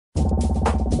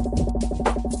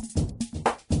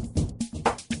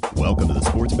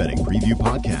betting preview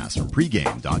podcast from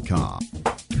pregame.com.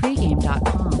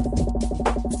 Pregame.com.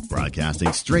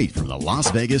 Broadcasting straight from the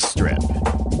Las Vegas Strip.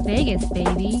 Vegas,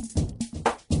 baby.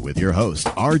 With your host,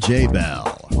 RJ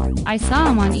Bell. I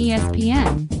saw him on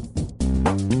ESPN.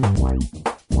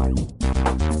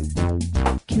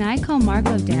 Can I call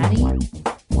Marco Daddy?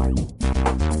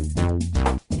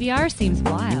 VR seems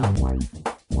wild.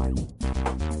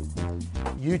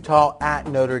 Utah at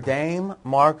Notre Dame.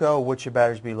 Marco, what your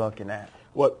bettors be looking at?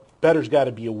 What bettors got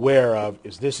to be aware of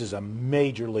is this is a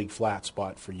major league flat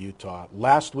spot for Utah.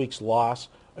 Last week's loss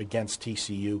against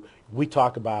TCU, we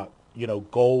talk about,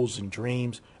 goals and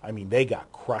dreams. I mean, they got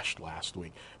crushed last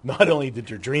week. Not only did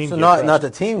their dreams So get not crushed, the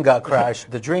team got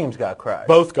crushed, the dreams got crushed.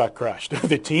 both got crushed.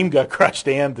 The team got crushed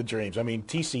and the dreams. I mean,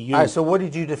 TCU. All right, so what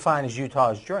did you define as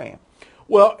Utah's dream?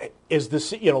 Well, is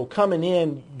this, coming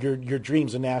in, your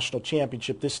dream's a national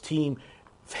championship. This team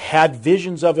had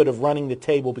visions of it, of running the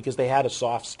table, because they had a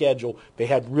soft schedule. They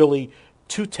had really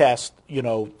two tests,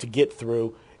 to get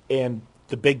through, and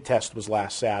the big test was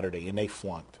last Saturday, and they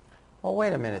flunked. Well,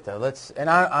 wait a minute, though.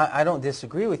 I don't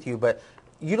disagree with you, but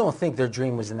you don't think their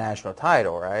dream was the national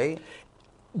title, right?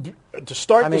 To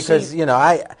start, because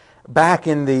back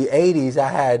in the '80s, I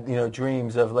had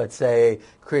dreams of, let's say,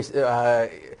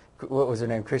 what was her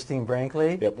name, Christine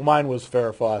Brinkley? Yeah, mine was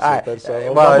Farrah Fawcett. Right.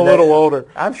 I'm a little older.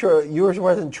 I'm sure yours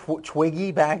wasn't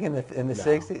Twiggy back in the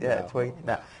 '60s. Yeah, no. Twiggy.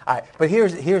 No. All right, but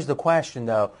here's the question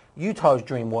though. Utah's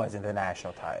dream wasn't the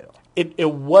national title.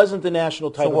 It wasn't the national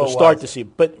title to start the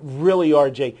season, but really,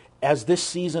 RJ, as this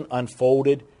season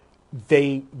unfolded,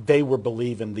 they were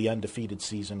believing the undefeated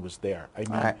season was there. I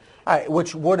mean, All right,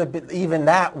 which would have been, even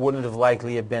that wouldn't have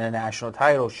likely have been a national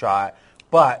title shot,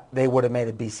 but they would have made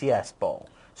a BCS bowl.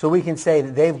 So we can say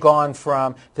that they've gone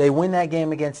from, they win that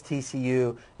game against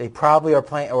TCU, they probably are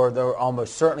playing, or they're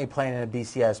almost certainly playing in a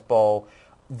BCS bowl,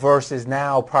 versus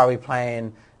now probably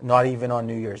playing not even on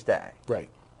New Year's Day. Right.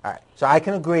 All right. So I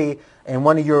can agree, and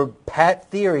one of your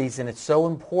pet theories, and it's so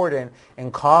important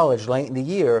in college late in the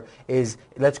year, is,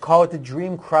 let's call it the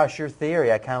dream crusher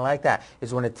theory. I kind of like that.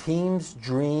 Is when a team's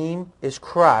dream is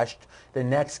crushed, the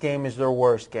next game is their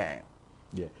worst game.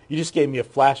 Yeah, you just gave me a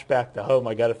flashback to home.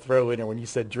 I got to throw in there when you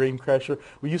said Dream Crusher.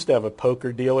 We used to have a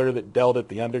poker dealer that dealt at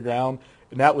the Underground,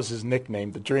 and that was his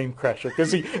nickname, the Dream Crusher,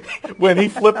 because when he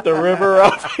flipped the river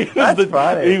up, he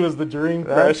was the Dream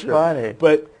Crusher. That's funny.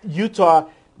 But Utah,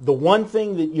 the one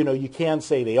thing that you can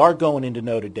say, they are going into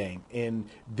Notre Dame, and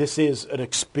this is an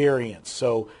experience.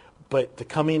 So, but to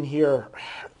come in here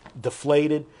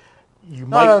deflated, you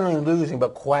might not only losing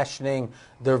but questioning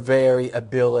their very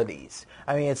abilities.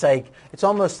 I mean, it's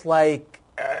almost like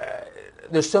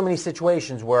there's so many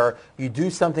situations where you do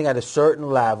something at a certain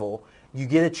level, you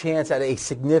get a chance at a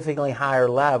significantly higher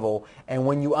level, and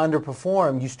when you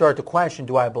underperform, you start to question,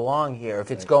 do I belong here? If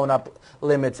it's going up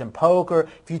limits in poker,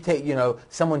 if you take,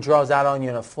 someone draws out on you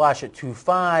in a flush at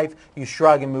 2-5, you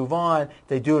shrug and move on.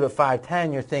 They do it at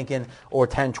 5-10, you're thinking, or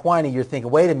 10-20, you're thinking,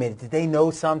 wait a minute, did they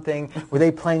know something? Were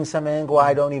they playing some angle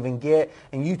I don't even get?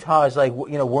 And Utah is like,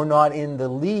 we're not in the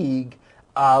league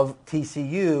of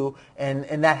TCU,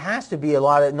 and that has to be a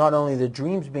lot of, not only the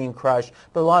dreams being crushed,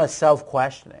 but a lot of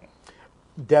self-questioning.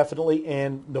 Definitely,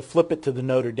 and to flip it to the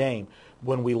Notre Dame,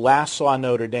 when we last saw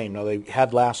Notre Dame, now they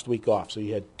had last week off, so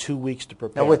you had 2 weeks to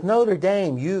prepare. Now with Notre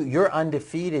Dame, you're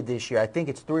undefeated this year. I think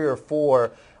it's 3 or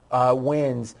 4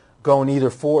 wins going either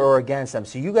for or against them.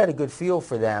 So you got a good feel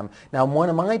for them. Now,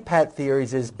 one of my pet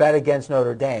theories is bet against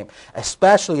Notre Dame,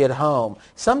 especially at home.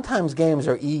 Sometimes games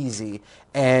are easy,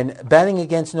 and betting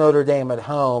against Notre Dame at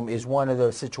home is one of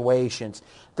those situations.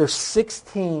 They're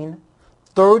 16,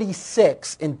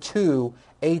 36, and 2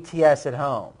 ATS at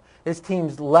home. This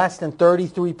team's less than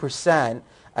 33%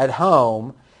 at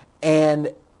home,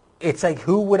 and it's like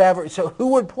who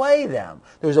would play them?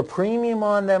 There's a premium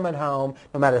on them at home,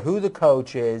 no matter who the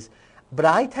coach is. But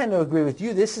I tend to agree with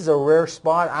you. This is a rare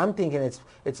spot. I'm thinking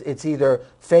it's either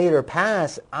fade or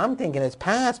pass. I'm thinking it's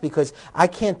pass because I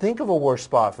can't think of a worse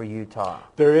spot for Utah.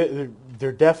 There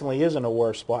definitely isn't a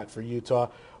worse spot for Utah.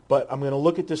 But I'm going to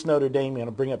look at this Notre Dame. I'm going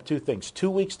to bring up two things. 2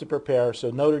 weeks to prepare. So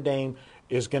Notre Dame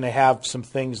is going to have some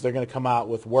things they're going to come out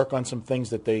with, work on some things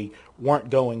that they weren't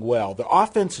going well. The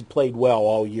offense had played well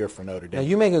all year for Notre Dame. Now,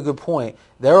 you make a good point.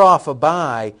 They're off a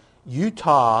bye.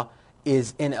 Utah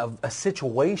is in a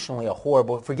situationally a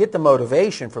horrible, forget the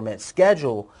motivation from it,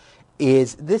 schedule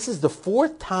this is the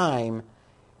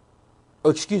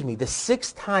the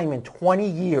sixth time in 20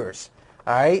 years,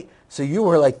 all right? So you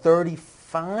were like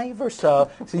 35 or so.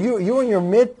 So you were in your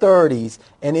mid-30s,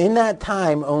 and in that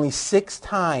time, only 6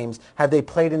 times have they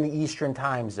played in the Eastern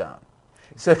time zone.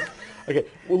 So Okay,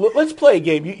 well, let's play a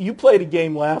game. You played a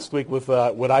game last week with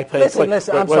what I played.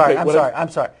 listen. I'm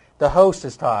sorry. The host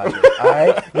is talking. All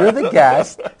right, you're the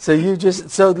guest.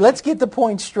 So let's get the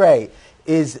point straight.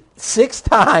 Is 6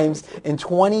 times in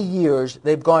 20 years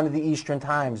they've gone to the Eastern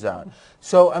time zone.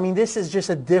 So, I mean, this is just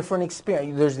a different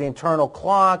experience. There's the internal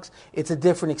clocks. It's a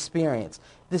different experience.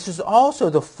 This is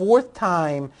also the 4th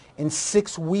time in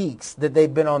 6 weeks that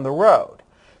they've been on the road.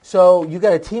 So you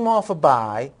got a team off a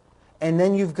bye, and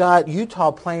then you've got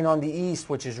Utah playing on the East,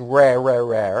 which is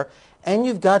rare. And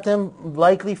you've got them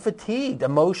likely fatigued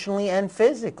emotionally and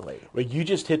physically. Well, you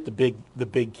just hit the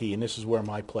big key, and this is where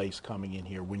my play's coming in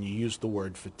here when you use the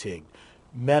word fatigued,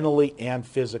 mentally and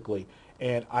physically.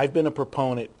 And I've been a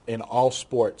proponent in all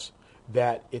sports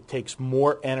that it takes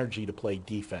more energy to play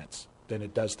defense than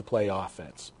it does to play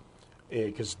offense,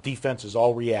 because defense is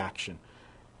all reaction.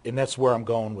 And that's where I'm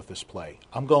going with this play.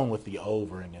 I'm going with the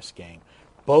over in this game.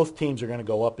 Both teams are going to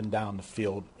go up and down the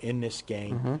field in this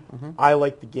game. I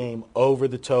like the game over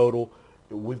the total.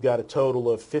 We've got a total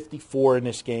of 54 in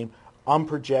this game. I'm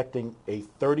projecting a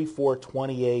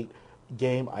 34-28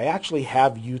 game. I actually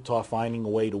have Utah finding a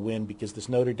way to win because this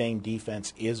Notre Dame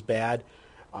defense is bad,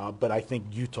 but I think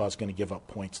Utah's going to give up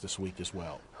points this week as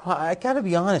well. I got to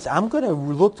be honest. I'm going to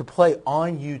look to play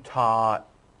on Utah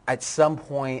at some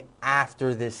point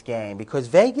after this game because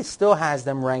Vegas still has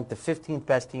them ranked the 15th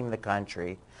best team in the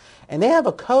country. And they have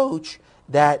a coach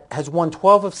that has won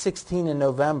 12 of 16 in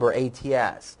November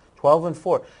ATS,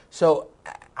 12-4. So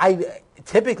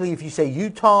typically if you say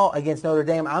Utah against Notre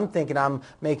Dame, I'm thinking I'm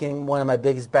making one of my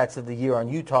biggest bets of the year on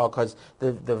Utah because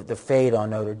the fade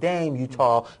on Notre Dame,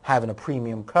 Utah having a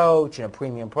premium coach and a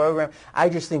premium program. I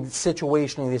just think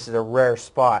situationally this is a rare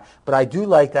spot. But I do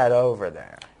like that over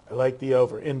there. I like the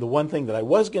over. And the one thing that I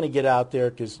was going to get out there,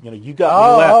 because you got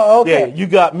me last. Okay. Yeah, you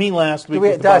got me last week. Do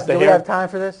we have time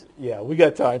for this? Yeah, we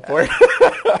got time for it.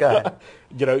 Go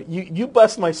ahead. You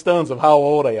bust my stones of how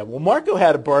old I am. Well, Marco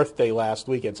had a birthday last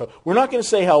weekend, so we're not going to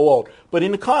say how old. But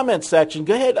in the comment section,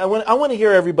 go ahead. I want to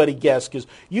hear everybody guess because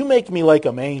you make me like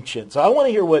I'm ancient. So I want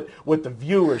to hear what the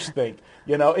viewers think.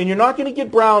 And you're not going to get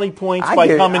brownie points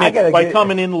by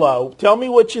coming in low. Tell me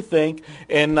what you think.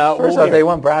 And first off, they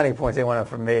want brownie points. They want them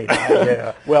from me.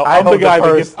 Well, I'm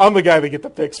the guy that get the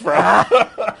picks from.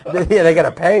 Yeah, they got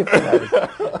to pay for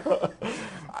that.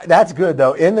 That's good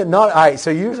though. All right. So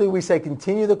usually we say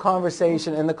continue the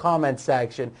conversation in the comment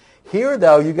section. Here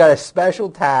though, you got a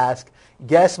special task.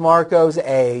 Guess Marco's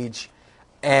age,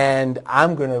 and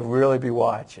I'm going to really be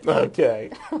watching.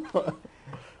 Okay.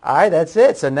 All right, that's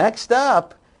it. So next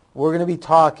up, we're going to be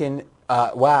talking,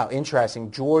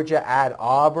 interesting, Georgia at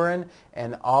Auburn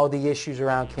and all the issues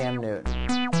around Cam Newton.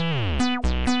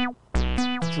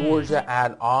 Georgia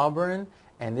at Auburn,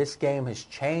 and this game has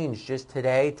changed just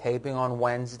today, taping on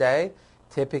Wednesday.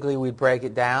 Typically, we'd break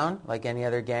it down like any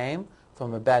other game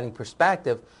from a betting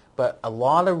perspective, but a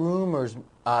lot of rumors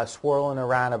swirling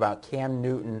around about Cam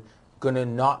Newton going to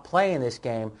not play in this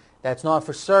game. That's not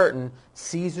for certain.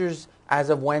 Caesars, as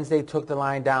of Wednesday, took the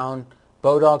line down.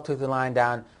 Bodog took the line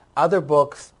down. Other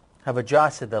books have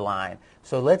adjusted the line.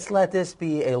 So let's let this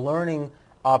be a learning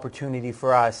opportunity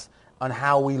for us on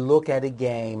how we look at a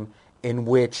game in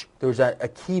which there's a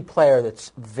key player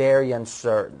that's very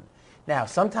uncertain. Now,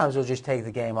 sometimes we'll just take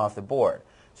the game off the board.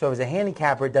 So as a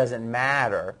handicapper, it doesn't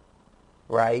matter,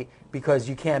 right, because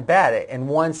you can't bet it. And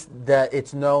once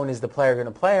it's known is the player going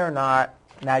to play or not,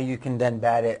 now you can then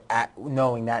bet it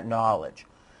knowing that knowledge.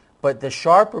 But the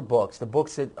sharper books, the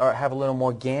books that have a little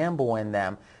more gamble in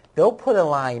them, they'll put a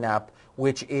line up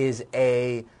which is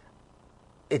it's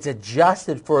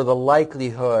adjusted for the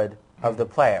likelihood of the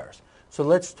players. So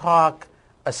let's talk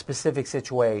a specific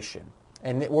situation.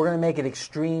 And we're going to make it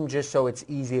extreme just so it's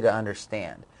easy to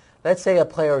understand. Let's say a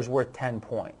player is worth 10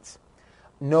 points.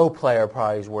 No player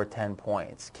probably is worth 10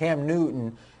 points. Cam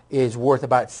Newton is worth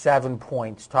about 7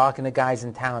 points. Talking to guys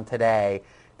in town today,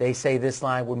 they say this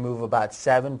line would move about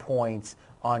 7 points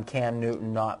on Cam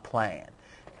Newton not playing.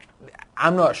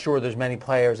 I'm not sure there's many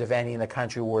players, if any, in the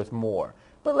country worth more.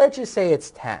 But let's just say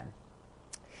it's 10.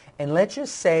 And let's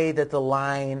just say that the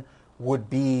line would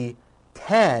be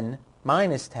 10,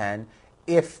 minus 10,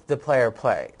 if the player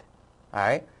played. All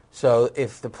right? So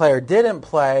if the player didn't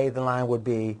play, the line would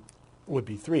be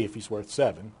 3 if he's worth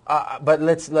 7. But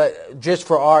just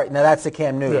for now that's the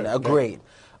Cam Newton. Yeah, agreed.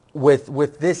 Yeah.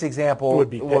 With this example,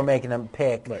 we're making them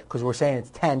pick because we're saying it's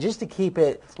 10, just to keep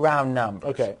it round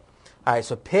numbers. Okay. All right.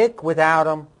 So pick without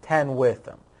him, 10 with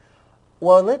him.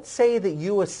 Well, let's say that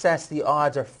you assess the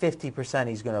odds are 50%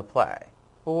 he's going to play.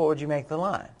 Well, what would you make the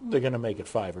line? They're going to make it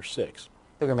 5 or 6.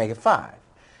 They're going to make it 5.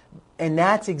 And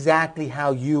that's exactly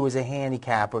how you as a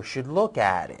handicapper should look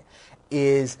at it,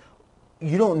 is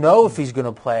you don't know if he's going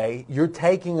to play. You're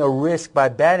taking a risk by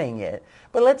betting it.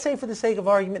 But let's say for the sake of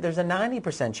argument, there's a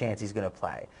 90% chance he's going to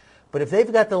play. But if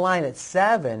they've got the line at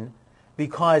 7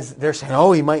 because they're saying,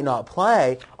 oh, he might not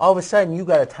play, all of a sudden you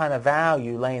got a ton of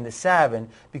value laying the 7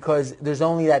 because there's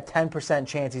only that 10%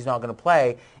 chance he's not going to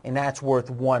play, and that's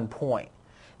worth 1 point.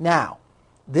 Now,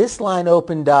 this line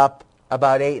opened up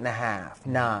about 8.5,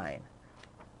 9.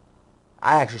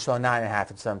 I actually saw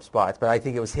 9.5 in some spots, but I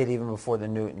think it was hit even before the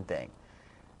Newton thing.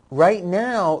 Right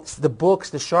now, the books,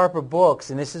 the sharper books,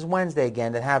 and this is Wednesday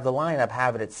again, that have the lineup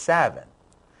have it at 7.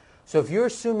 So if you're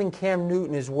assuming Cam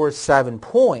Newton is worth 7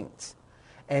 points,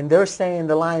 and they're saying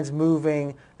the line's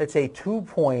moving, let's say, 2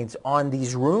 points on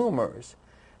these rumors,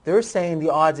 they're saying the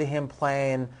odds of him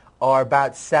playing are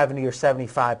about 70 or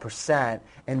 75%,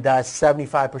 and thus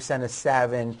 75% of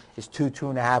 7 is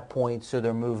 2.5 points, so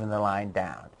they're moving the line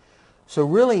down. So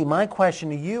really, my question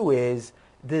to you is,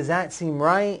 does that seem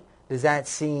right? Does that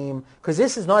seem, because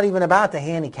this is not even about the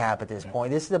handicap at this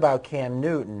point. This is about Cam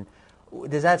Newton.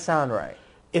 Does that sound right?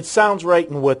 It sounds right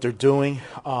in what they're doing.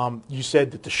 You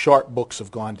said that the sharp books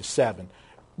have gone to 7.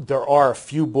 There are a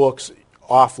few books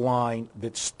offline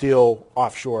that still,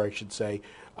 offshore I should say,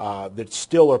 that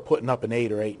still are putting up an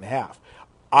 8 or 8.5.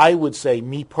 I would say,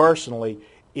 me personally,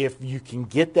 if you can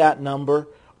get that number,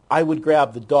 I would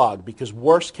grab the dog, because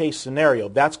worst case scenario,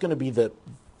 that's going to be the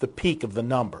peak of the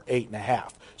number,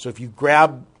 8.5. So if you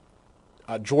grab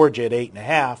Georgia at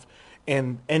 8.5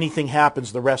 and anything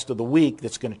happens the rest of the week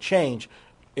that's going to change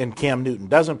and Cam Newton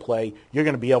doesn't play, you're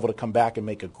going to be able to come back and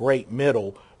make a great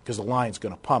middle because the line's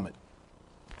going to plummet.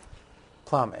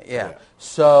 Yeah.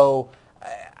 So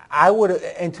I would,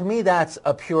 and to me that's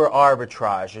a pure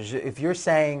arbitrage. If you're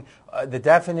saying the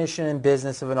definition in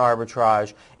business of an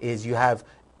arbitrage is you have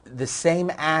the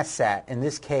same asset, in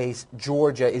this case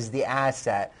Georgia is the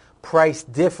asset,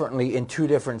 priced differently in 2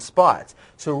 different spots.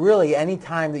 So really, any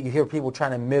time that you hear people trying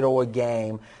to middle a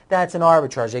game, that's an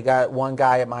arbitrage. They got one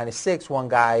guy at -6, one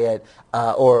guy at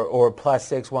or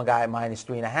 +6, one guy at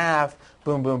 -3.5.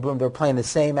 Boom, boom, boom. They're playing the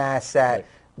same asset,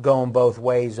 going both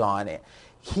ways on it.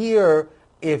 Here,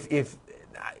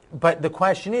 but the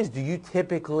question is, do you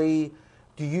typically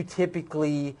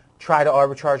try to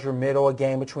arbitrage or middle a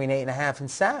game between 8.5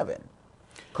 and 7?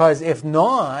 Because if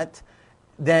not,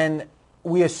 then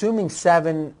we assuming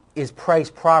 7 is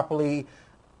priced properly,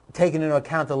 taking into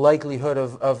account the likelihood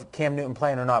of Cam Newton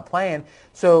playing or not playing.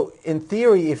 So in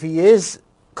theory, if he is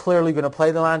clearly going to play,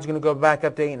 the line's going to go back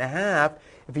up to 8.5.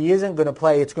 If he isn't going to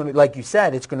play, it's going to, like you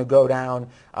said, it's going to go down.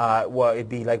 It'd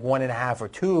be like 1.5 or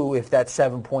 2 if that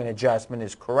 7-point adjustment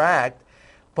is correct.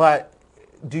 But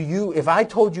if I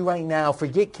told you right now,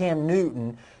 forget Cam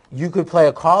Newton, you could play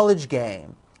a college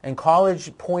game, and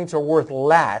college points are worth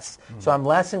less, so I'm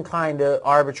less inclined to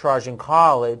arbitrage in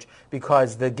college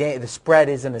because the spread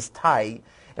isn't as tight.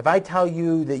 If I tell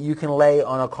you that you can lay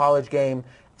on a college game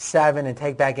 7 and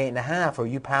take back 8.5, are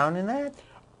you pounding that?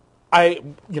 I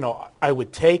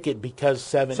would take it because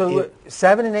 7. So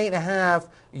 7 and 8.5,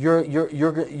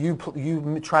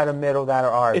 you try to middle that or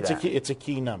arb that. It's a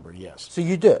key number, yes. So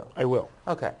you do. I will.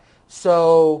 Okay.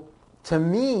 So to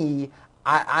me,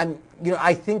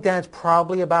 I think that's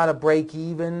probably about a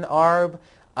break-even arb.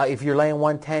 If you're laying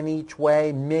 110 each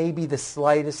way, maybe the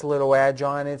slightest little edge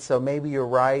on it. So maybe you're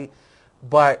right,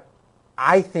 but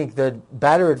I think the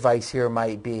better advice here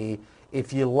might be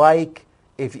if you like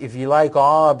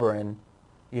Auburn,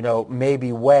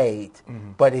 maybe wait.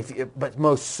 But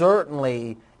most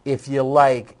certainly if you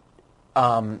like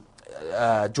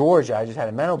Georgia, I just had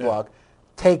a mental block.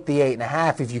 Take the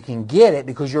 8.5 if you can get it,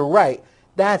 because you're right.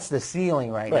 That's the ceiling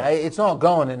right now. It's not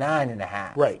going to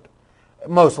 9.5. Right.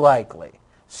 Most likely.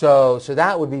 So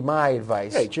that would be my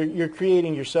advice. Right. You're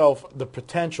creating yourself the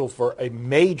potential for a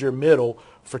major middle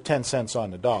for 10 cents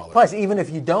on the dollar. Plus, even if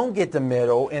you don't get the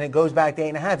middle and it goes back to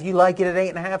 8.5, you like it at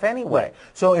 8.5 anyway. Right.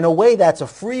 So in a way, that's a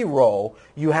free roll.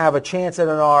 You have a chance at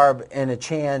an arb and a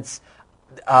chance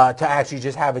to actually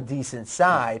just have a decent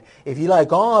side. If you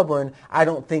like Auburn, I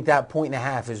don't think that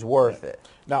 1.5 is worth it.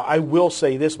 Now, I will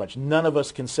say this much. None of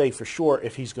us can say for sure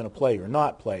if he's going to play or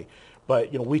not play.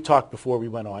 But, we talked before we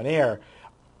went on air.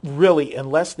 Really,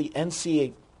 unless the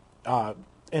NCAA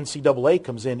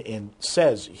comes in and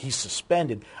says he's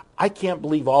suspended, I can't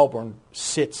believe Auburn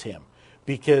sits him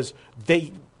because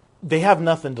they have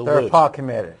nothing to lose. They're pot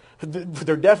committed.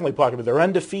 They're definitely pot committed. They're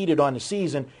undefeated on the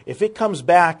season. If it comes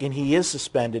back and he is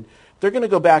suspended, they're going to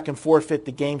go back and forfeit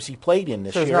the games he played in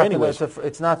this year anyway.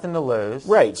 It's nothing to lose.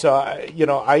 Right. So,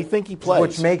 I think he plays.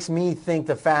 Which makes me think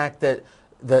the fact that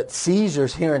the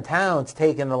Caesars here in town's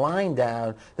taking the line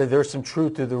down, that there's some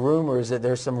truth to the rumors that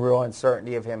there's some real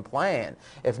uncertainty of him playing.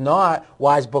 If not,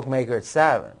 why is bookmaker at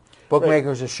 7?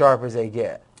 Bookmakers are sharp as they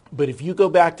get. But if you go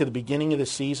back to the beginning of the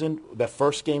season, that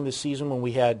first game of the season when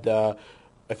we had, I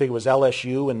think it was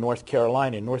LSU and North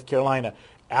Carolina. North Carolina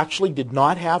actually did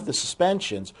not have the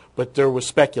suspensions, but there was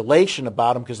speculation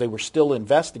about them because they were still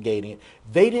investigating it.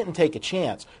 They didn't take a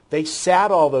chance. They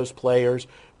sat all those players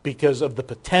because of the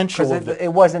potential. Because it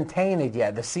wasn't tainted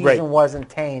yet. The season wasn't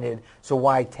tainted, so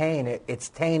why taint it? It's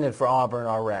tainted for Auburn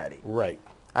already. Right.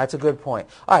 That's a good point.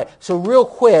 All right, so real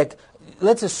quick,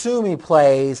 let's assume he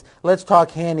plays. Let's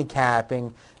talk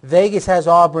handicapping. Vegas has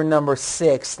Auburn number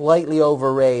 6, slightly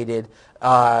overrated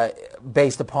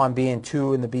based upon being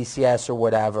 2 in the BCS or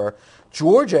whatever.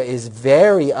 Georgia is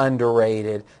very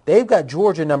underrated. They've got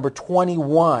Georgia number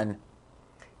 21.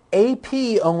 AP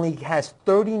only has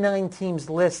 39 teams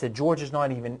listed. Georgia's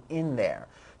not even in there.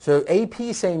 So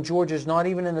AP saying Georgia's not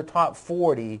even in the top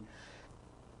 40,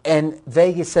 and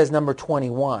Vegas says number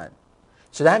 21.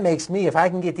 So that makes me, if I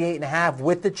can get the 8.5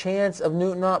 with the chance of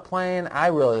Newton not playing, I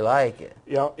really like it.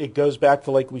 You know, it goes back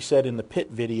to, like we said in the Pitt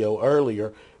video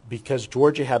earlier, because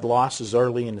Georgia had losses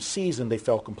early in the season, they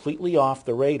fell completely off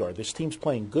the radar. This team's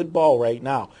playing good ball right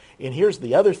now. And here's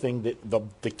the other thing, that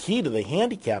the key to the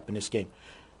handicap in this game.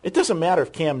 It doesn't matter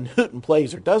if Cam Newton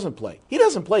plays or doesn't play. He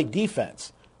doesn't play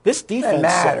defense. This defense it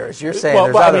matters. You're saying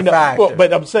there's other factors.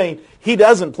 But I'm saying he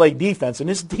doesn't play defense, and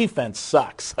his defense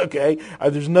sucks, okay?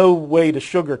 There's no way to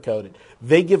sugarcoat it.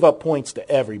 They give up points to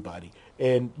everybody,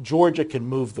 and Georgia can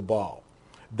move the ball.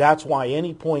 That's why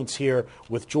any points here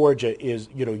with Georgia is,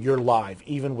 you're live,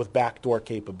 even with backdoor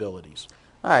capabilities.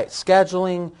 All right,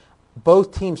 scheduling.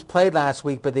 Both teams played last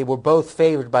week, but they were both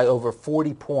favored by over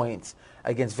 40 points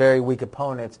against very weak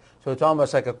opponents. So it's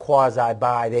almost like a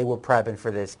quasi-bye. They were prepping for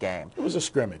this game. It was a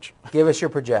scrimmage. Give us your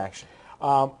projection.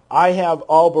 I have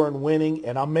Auburn winning,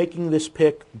 and I'm making this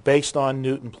pick based on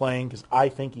Newton playing because I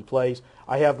think he plays.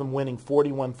 I have them winning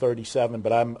 41-37,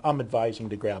 but I'm advising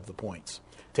to grab the points.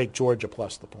 Take Georgia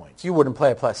plus the points. You wouldn't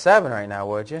play a +7 right now,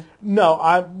 would you? No,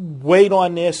 I wait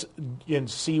on this and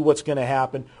see what's going to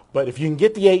happen. But if you can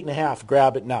get the 8.5,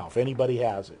 grab it now if anybody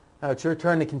has it. Now it's your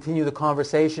turn to continue the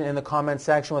conversation in the comment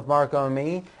section with Marco and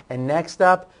me. And next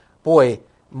up, boy,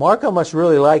 Marco must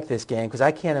really like this game because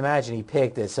I can't imagine he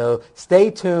picked it. So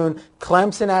stay tuned.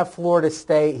 Clemson at Florida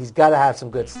State. He's got to have some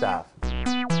good stuff.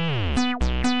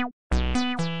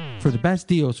 For the best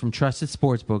deals from trusted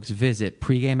sportsbooks, visit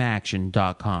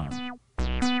pregameaction.com.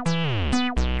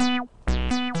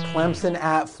 Clemson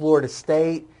at Florida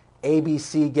State.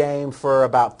 ABC game for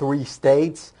about 3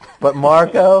 states. But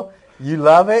Marco, you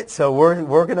love it, so we're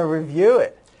going to review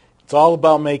it. It's all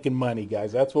about making money,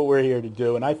 guys. That's what we're here to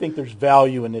do, and I think there's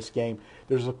value in this game.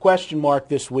 There's a question mark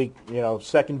this week,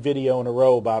 second video in a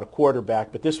row about a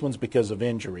quarterback, but this one's because of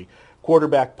injury.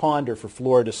 Quarterback Ponder for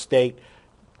Florida State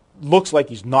looks like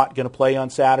he's not going to play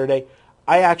on Saturday.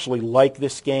 I actually like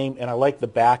this game, and I like the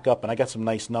backup, and I got some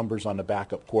nice numbers on the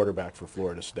backup quarterback for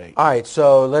Florida State. All right,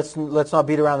 so let's not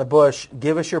beat around the bush.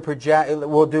 Give us your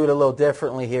we'll do it a little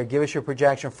differently here. Give us your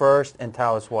projection first and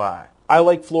tell us why. I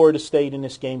like Florida State in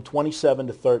this game,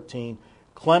 27-13.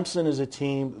 Clemson is a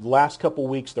team, the last couple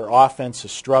weeks their offense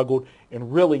has struggled,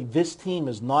 and really this team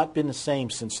has not been the same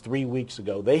since 3 weeks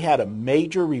ago. They had a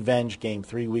major revenge game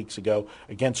 3 weeks ago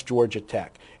against Georgia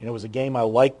Tech, and it was a game I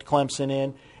liked Clemson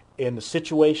in. And the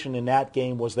situation in that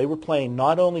game was they were playing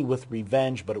not only with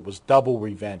revenge, but it was double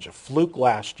revenge. A fluke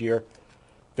last year.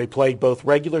 They played both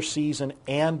regular season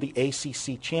and the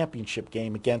ACC championship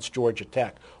game against Georgia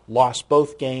Tech. Lost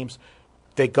both games.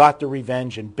 They got the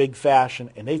revenge in big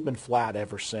fashion, and they've been flat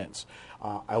ever since.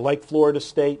 I like Florida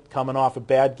State coming off a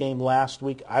bad game last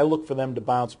week. I look for them to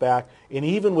bounce back. And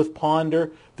even with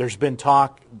Ponder, there's been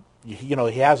talk, he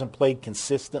hasn't played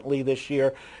consistently this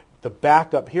year. The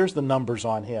backup, here's the numbers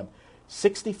on him.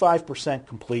 65%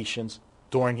 completions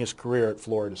during his career at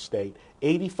Florida State.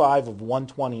 85 of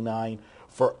 129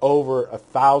 for over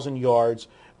 1,000 yards.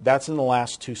 That's in the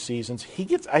last 2 seasons.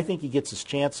 I think he gets his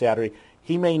chance Saturday.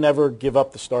 He may never give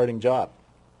up the starting job.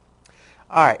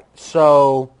 All right,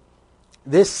 so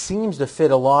this seems to fit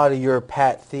a lot of your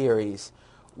pet theories.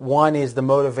 One is the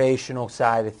motivational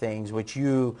side of things, which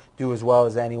you do as well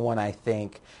as anyone, I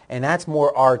think. And that's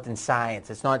more art than science.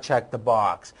 It's not check the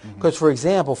box. Because, for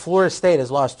example, Florida State has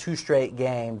lost 2 straight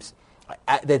games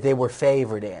that they were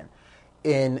favored in.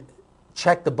 In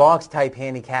check the box type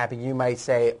handicapping, you might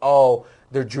say, oh,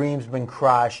 their dream's been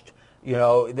crushed.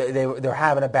 they're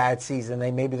having a bad season.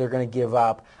 Maybe they're going to give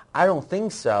up. I don't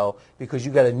think so, because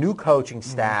you got a new coaching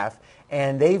staff,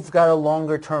 and they've got a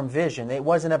longer-term vision. It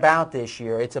wasn't about this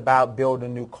year. It's about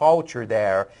building a new culture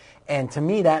there. And to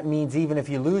me, that means even if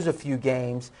you lose a few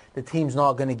games, the team's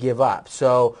not going to give up.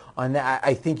 So on that,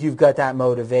 I think you've got that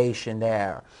motivation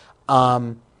there.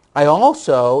 I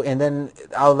also, and then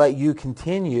I'll let you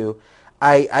continue,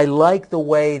 I like the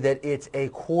way that it's a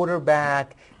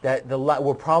quarterback that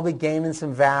we're probably gaining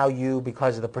some value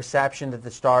because of the perception that the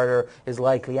starter is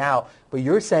likely out. But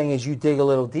you're saying as you dig a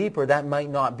little deeper, that might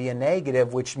not be a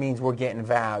negative, which means we're getting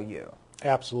value.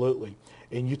 Absolutely.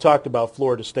 And you talked about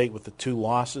Florida State with the 2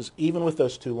 losses. Even with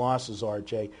those 2 losses,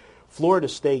 RJ, Florida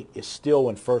State is still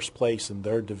in first place in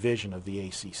their division of the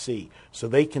ACC. So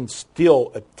they can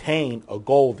still attain a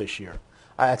goal this year.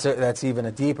 That's even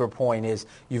a deeper point, is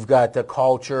you've got the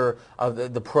culture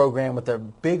of the program with their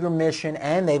bigger mission,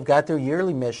 and they've got their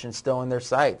yearly mission still in their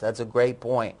sights. That's a great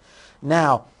point.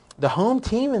 Now, the home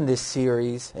team in this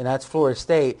series, and that's Florida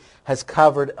State, has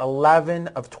covered 11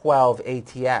 of 12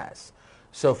 ATS.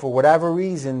 So for whatever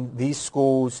reason, these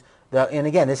schools, and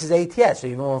again, this is ATS, so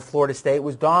even when Florida State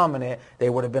was dominant, they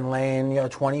would have been laying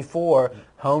 24.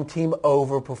 Home team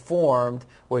overperformed,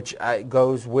 which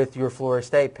goes with your Florida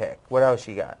State pick. What else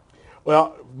you got?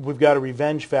 Well, we've got a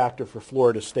revenge factor for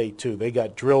Florida State, too. They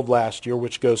got drilled last year,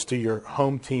 which goes to your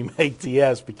home team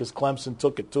ATS, because Clemson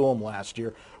took it to them last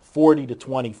year,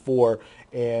 40-24.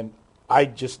 And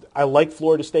I like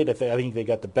Florida State. I think they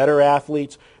got the better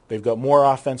athletes. They've got more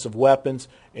offensive weapons,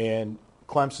 and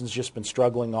Clemson's just been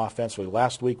struggling offensively.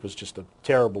 Last week was just a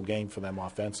terrible game for them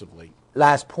offensively.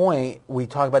 Last point, we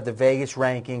talk about the Vegas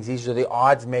rankings. These are the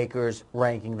odds makers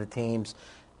ranking the teams.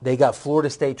 They got Florida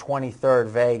State 23rd,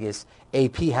 Vegas.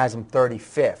 AP has them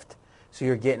 35th. So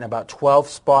you're getting about 12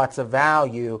 spots of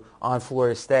value on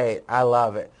Florida State. I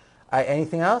love it.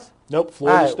 Anything else? Nope,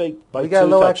 Florida State by 2 touchdowns. We got a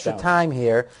little extra time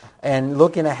here. And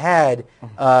looking ahead,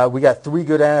 we got 3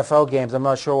 good NFL games. I'm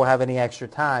not sure we'll have any extra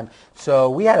time. So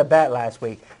we had a bet last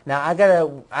week. Now, I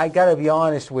gotta be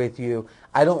honest with you.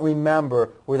 I don't remember.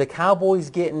 Were the Cowboys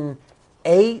getting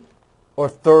 8 or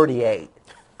 38?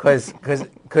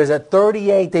 Because at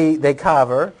 38 they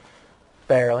cover,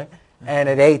 barely, and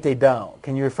at 8 they don't.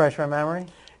 Can you refresh my memory?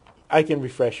 I can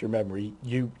refresh your memory.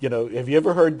 You know, have you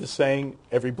ever heard the saying,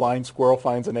 every blind squirrel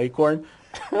finds an acorn?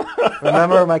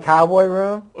 Remember my cowboy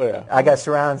room? Oh, yeah. I got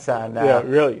surround sound now. Yeah,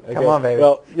 really? Okay. Come on, baby.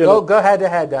 Well, go head to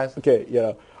head, Dust.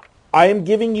 Okay, I am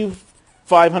giving you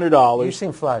 $500. You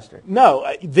seem flustered. No,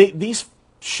 these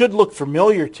should look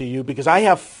familiar to you because I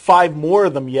have 5 more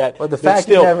of them yet. Well, the fact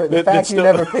you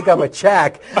never pick up a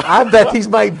check, I bet these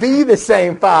might be the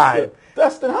same 5.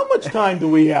 Dustin, how much time do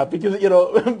we have? Because,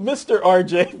 Mr.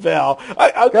 R.J. Bell.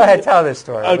 Go ahead, tell this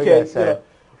story. Okay, it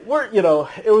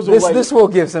was this will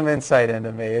give some insight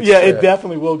into me. It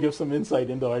definitely will give some insight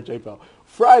into R.J. Bell.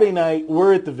 Friday night,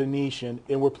 we're at the Venetian,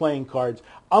 and we're playing cards.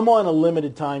 I'm on a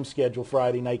limited time schedule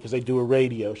Friday night because I do a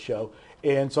radio show,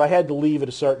 and so I had to leave at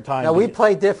a certain time. Now, we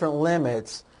play different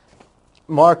limits.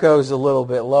 Marco's a little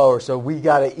bit lower, so we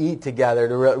got to eat together.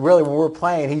 To really, when we're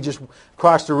playing, he just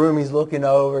across the room, he's looking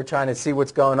over, trying to see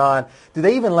what's going on. Do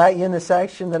they even let you in the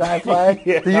section that I play?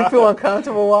 Yeah. Do you feel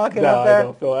uncomfortable walking up there? I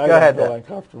don't feel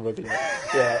uncomfortable with you.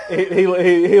 Yeah,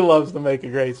 he loves to make a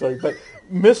great story. But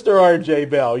Mr. R.J.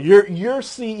 Bell, you're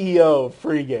CEO of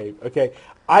Pregame, okay?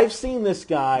 I've seen this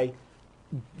guy,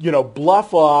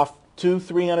 bluff off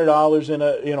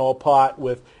 $200-300 in a pot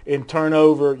and turn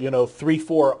over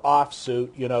 3-4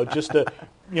 offsuit just to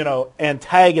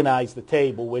antagonize the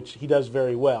table, which he does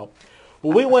very well. But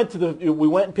we went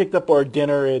and picked up our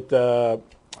dinner at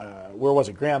where was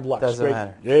it? Grand Lux. Doesn't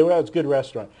matter. Yeah, it was a good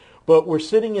restaurant. But we're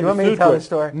sitting in the food court. You want me to tell the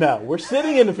story? No, we're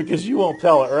sitting in it because you won't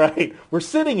tell it, right? We're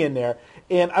sitting in there.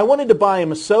 And I wanted to buy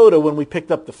him a soda when we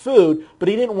picked up the food, but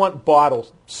he didn't want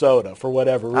bottled soda for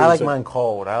whatever reason. I like mine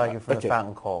cold. I like it from the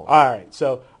fountain cold. All right.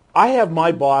 So I have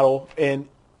my bottle, and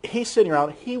he's sitting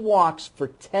around. He walks for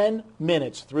 10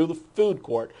 minutes through the food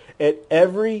court at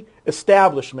every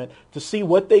establishment to see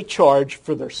what they charge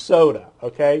for their soda,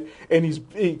 okay? And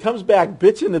he comes back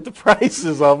bitching at the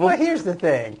prices of them. Well, here's the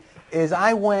thing, is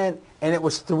I went, and it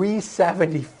was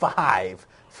 $3.75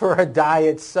 for a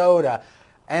diet soda.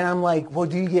 And I'm like, well,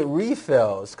 do you get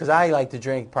refills? Because I like to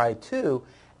drink probably 2.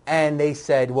 And they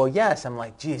said, well, yes. I'm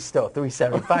like, geez, still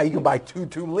 $3.75. You can buy 2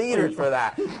 liters for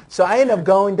that. So I end up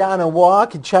going down and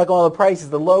walk and check all the prices.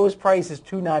 The lowest price is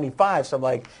 $2.95. So I'm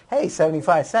like, hey,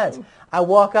 75 cents. I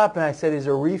walk up and I said, is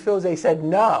there refills? They said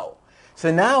no.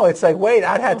 So now it's like, wait,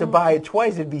 I'd have to buy it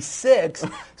twice. It'd be 6.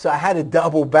 So I had to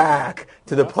double back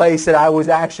to the place that I was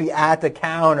actually at the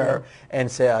counter and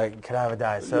say, can I have a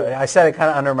diet? So I said it kind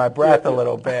of under my breath a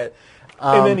little bit.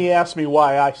 And then he asked me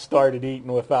why I started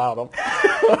eating without him.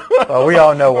 Well, we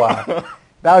all know why.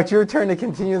 Now it's your turn to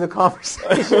continue the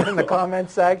conversation in the comment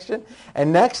section.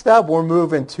 And next up, we're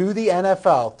moving to the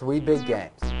NFL. 3 big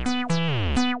games.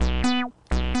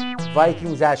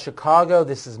 Vikings at Chicago.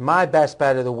 This is my best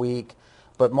bet of the week.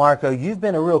 But, Marco, you've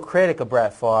been a real critic of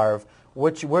Brett Favre.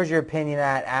 Where's your opinion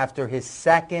at after his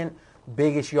second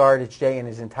biggest yardage day in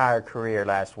his entire career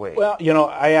last week? Well,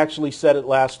 I actually said it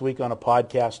last week on a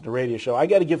podcast and a radio show. I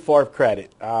got to give Favre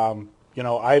credit.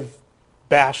 I've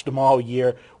bashed him all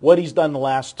year. What he's done the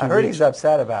last 2 weeks. I heard he's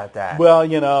upset about that. Well,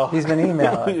 he's been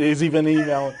emailing. He's been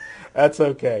emailing. That's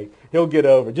okay. He'll get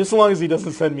over it, just as long as he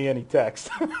doesn't send me any text.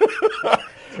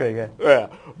 Pretty good. Yeah,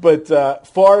 but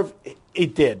Favre,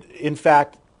 it did. In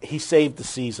fact, he saved the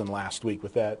season last week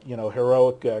with that,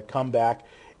 heroic comeback.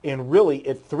 And really,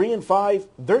 at 3-5,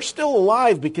 they're still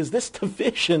alive because this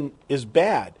division is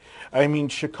bad. I mean,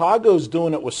 Chicago's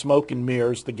doing it with smoke and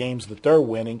mirrors, the games that they're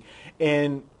winning,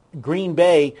 and Green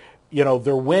Bay,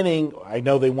 they're winning. I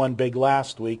know they won big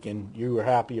last week, and you were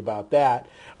happy about that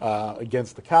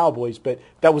against the Cowboys, but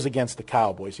that was against the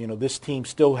Cowboys. This team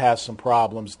still has some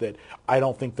problems that I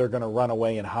don't think they're going to run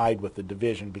away and hide with the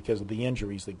division because of the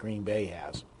injuries that Green Bay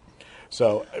has.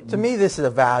 So, to me, this is a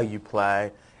value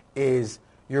play.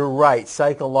 You're right,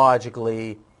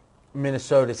 psychologically,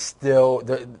 Minnesota still,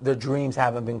 the dreams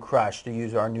haven't been crushed, to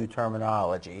use our new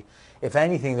terminology. If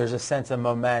anything, there's a sense of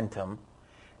momentum.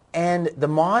 And the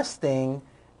Moss thing,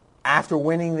 after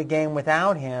winning the game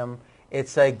without him,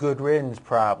 it's a good riddance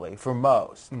probably for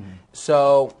most. Mm-hmm.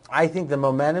 So I think the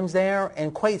momentum's there,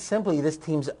 and quite simply, this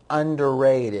team's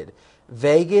underrated.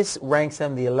 Vegas ranks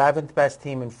them the 11th best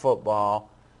team in football.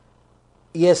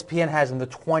 ESPN has them the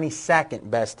 22nd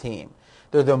best team.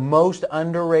 They're the most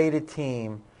underrated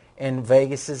team in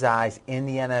Vegas's eyes in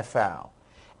the NFL.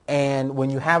 And when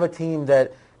you have a team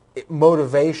that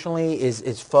motivationally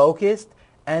is focused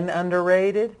and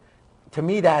underrated, to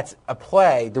me that's a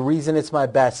play. The reason it's my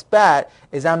best bet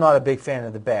is I'm not a big fan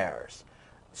of the Bears.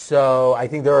 So I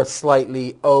think they're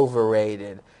slightly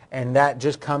overrated, and that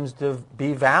just comes to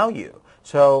be value.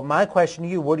 So my question to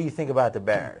you, what do you think about the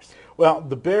Bears? Well,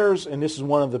 the Bears, and this is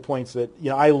one of the points that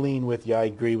I lean with you. I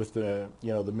agree with the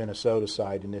the Minnesota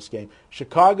side in this game.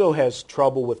 Chicago has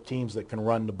trouble with teams that can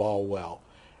run the ball well.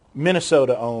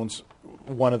 Minnesota owns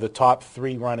one of the top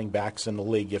 3 running backs in the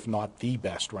league, if not the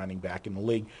best running back in the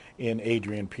league, in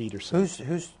Adrian Peterson.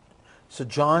 So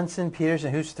Johnson,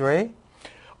 Peterson, who's 3?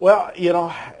 Well,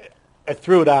 I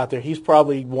threw it out there. He's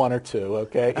probably 1 or 2,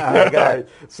 okay?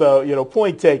 So,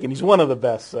 point taken. He's one of the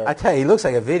best, sir. I tell you, he looks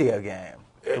like a video game,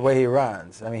 the way he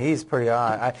runs. I mean, he's pretty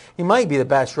odd. He might be the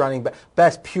best running back,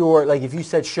 best pure. Like, if you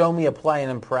said, show me a play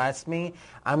and impress me,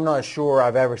 I'm not sure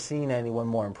I've ever seen anyone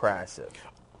more impressive.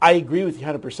 I agree with you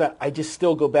 100%. I just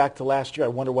still go back to last year. I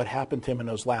wonder what happened to him in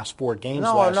those last 4 games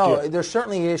last year. No, there's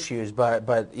certainly issues, but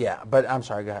I'm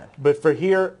sorry, go ahead. But for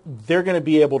here, they're going to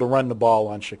be able to run the ball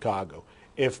on Chicago.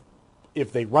 If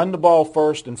they run the ball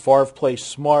first and Favre plays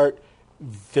smart,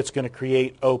 that's going to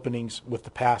create openings with the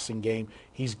passing game.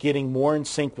 He's getting more in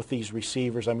sync with these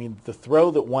receivers. I mean, the throw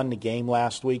that won the game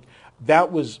last week,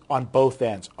 that was on both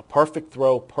ends. A perfect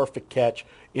throw, perfect catch,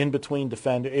 in between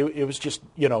defender. It was just,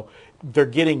 they're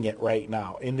getting it right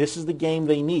now. And this is the game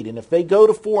they need. And if they go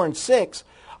to 4-6,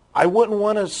 I wouldn't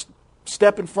want to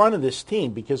step in front of this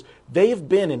team because they have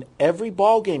been in every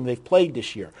ball game they've played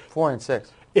this year. 4-6.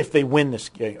 If they win this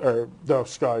game, or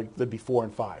they'd be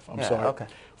 4-5. I'm sorry. Okay.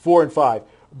 4-5.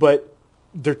 But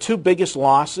their 2 biggest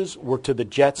losses were to the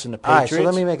Jets and the Patriots. All right,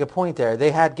 so let me make a point there.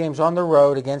 They had games on the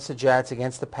road against the Jets,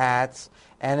 against the Pats,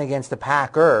 and against the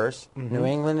Packers, New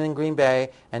England and Green Bay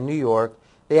and New York.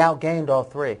 They outgained all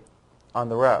 3 on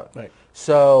the road. Right.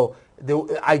 So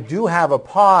I do have a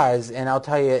pause, and I'll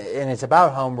tell you, and it's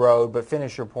about home road, but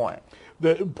finish your point.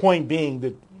 The point being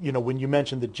that, when you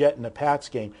mentioned the Jet and the Pats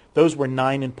game, those were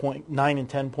 9 and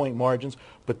 10-point margins,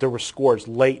 but there were scores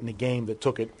late in the game that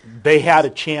took it. They had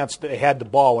a chance. They had the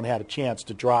ball and had a chance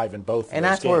to drive in both of those games. And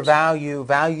that's where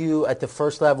value at the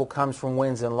first level comes from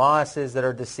wins and losses that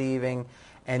are deceiving,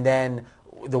 and then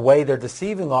the way they're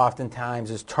deceiving oftentimes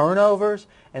is turnovers,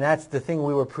 and that's the thing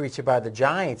we were preaching about the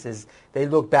Giants is they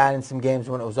looked bad in some games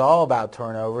when it was all about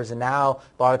turnovers, and now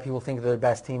a lot of people think they're the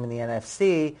best team in the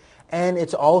NFC. And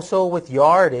it's also with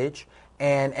yardage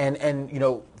and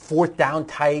fourth down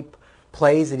type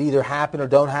plays that either happen or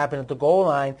don't happen at the goal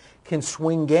line can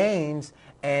swing games.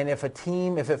 And if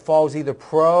it falls either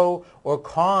pro or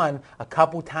con a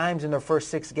couple times in their first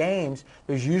 6 games,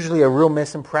 there's usually a real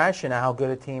misimpression of how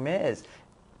good a team is.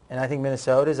 And I think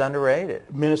Minnesota's underrated.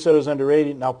 Minnesota's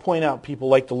underrated. And I'll point out, people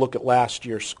like to look at last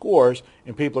year's scores,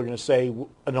 and people are going to say,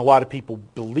 and a lot of people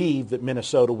believe that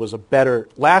Minnesota was a better,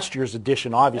 last year's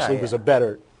edition obviously was a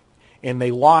better, and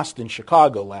they lost in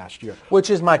Chicago last year. Which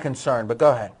is my concern, but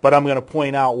go ahead. But I'm going to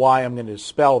point out why I'm going to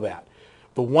dispel that.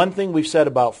 The one thing we've said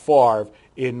about Favre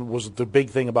was the big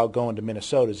thing about going to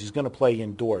Minnesota is he's going to play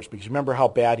indoors. Because remember how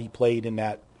bad he played in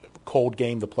that cold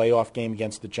game, the playoff game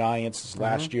against the Giants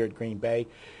last year at Green Bay?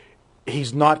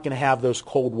 He's not going to have those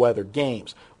cold weather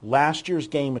games. Last year's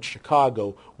game at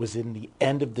Chicago was in the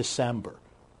end of December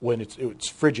when it's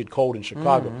frigid cold in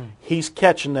Chicago. He's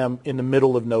catching them in the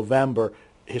middle of November,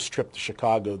 his trip to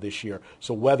Chicago this year.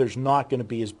 So weather's not going to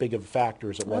be as big of a factor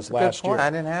as it was last year. That's a good point. I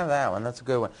didn't have that one. That's a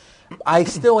good one. I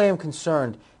still am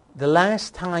concerned. The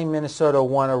last time Minnesota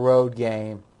won a road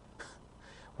game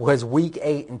was Week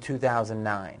 8 in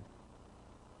 2009.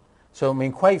 So, I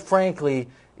mean, quite frankly,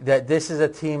 that this is a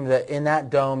team that in that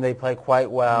dome they play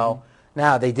quite well.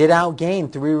 Now, they did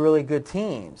outgain 3 really good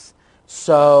teams.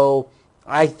 So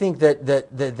I think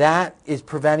that is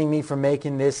preventing me from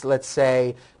making this, let's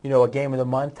say, a game of the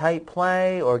month type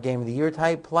play or a game of the year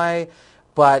type play.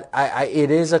 But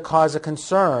it is a cause of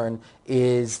concern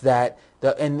is that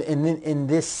in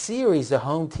this series, the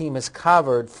home team has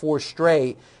covered 4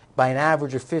 straight by an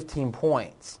average of 15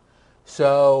 points.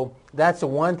 So that's the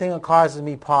one thing that causes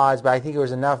me pause, but I think there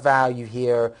was enough value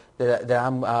here that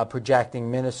I'm projecting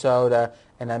Minnesota,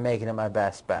 and I'm making it my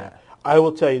best bet. I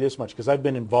will tell you this much, because I've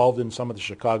been involved in some of the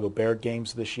Chicago Bear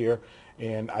games this year,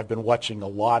 and I've been watching a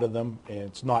lot of them, and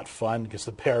it's not fun because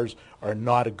the Bears are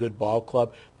not a good ball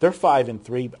club. They're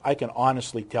 5-3. I can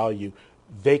honestly tell you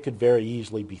they could very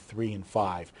easily be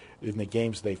 3-5 in the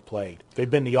games they've played. They've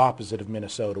been the opposite of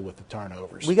Minnesota with the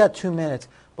turnovers. We got 2 minutes.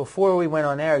 Before we went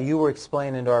on air, you were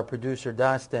explaining to our producer,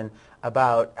 Dustin,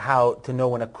 about how to know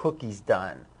when a cookie's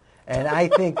done. And I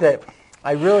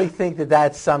really think that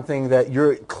that's something that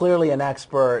you're clearly an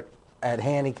expert at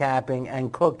handicapping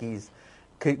and cookies.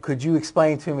 Could you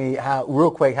explain to me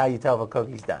real quick how you tell if a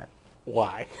cookie's done?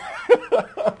 Why?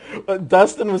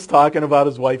 Dustin was talking about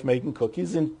his wife making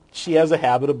cookies, and she has a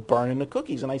habit of burning the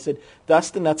cookies. And I said,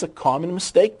 Dustin, that's a common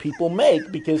mistake people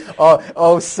make because...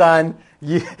 oh, son,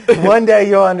 one day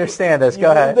you'll understand this.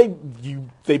 Go ahead.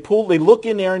 They look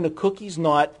in there, and the cookie's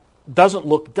doesn't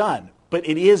look done, but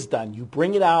it is done. You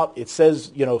bring it out. It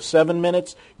says 7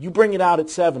 minutes. You bring it out at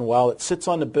 7. While it sits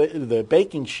on the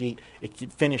baking sheet,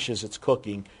 it finishes its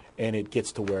cooking, and it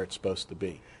gets to where it's supposed to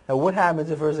be. Now, what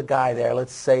happens if there's a guy there,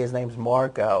 let's say his name's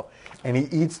Marco, and he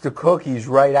eats the cookies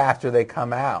right after they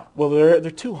come out? Well,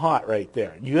 they're too hot right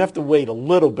there. You have to wait a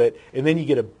little bit, and then you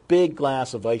get a big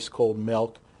glass of ice-cold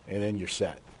milk, and then you're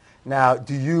set. Now,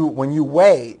 when you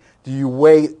wait, do you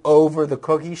wait over the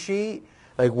cookie sheet,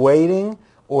 like waiting,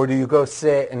 or do you go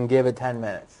sit and give it 10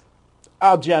 minutes?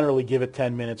 I'll generally give it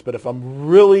 10 minutes, but if I'm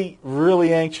really,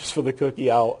 really anxious for the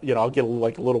cookie, I'll get a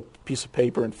little piece of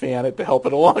paper and fan it to help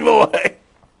it along the way.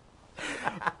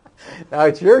 Now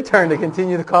it's your turn to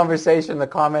continue the conversation in the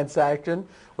comment section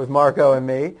with Marco and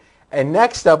me. And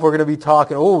next up, we're going to be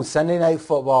talking, Sunday Night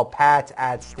Football, Pats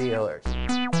at Steelers.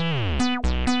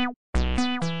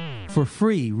 For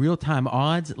free real-time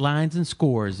odds, lines, and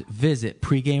scores, visit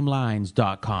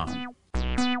pregamelines.com.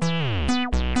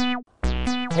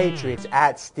 Patriots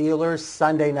at Steelers,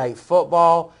 Sunday Night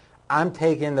Football. I'm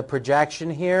taking the projection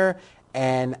here,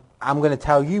 and I'm going to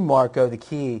tell you, Marco, the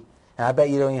key. And I bet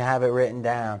you don't even have it written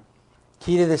down.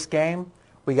 Key to this game,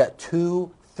 we got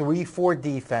 2, 3, 4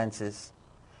 defenses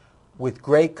with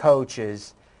great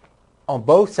coaches on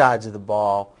both sides of the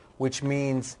ball, which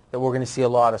means that we're going to see a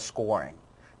lot of scoring.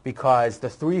 Because the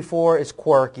 3-4 is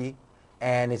quirky,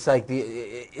 and it's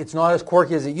not as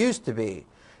quirky as it used to be.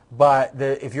 But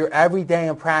if you're every day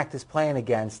in practice playing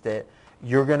against it,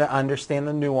 you're going to understand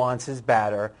the nuances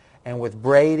better. And with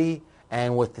Brady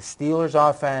and with the Steelers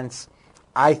offense,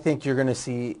 I think you're going to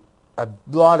see a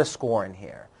lot of scoring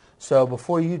here. So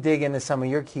before you dig into some of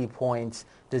your key points,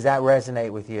 does that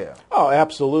resonate with you? Oh,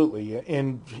 absolutely.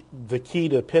 And the key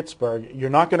to Pittsburgh, you're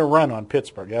not going to run on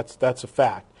Pittsburgh. That's a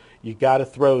fact. You got to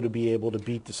throw to be able to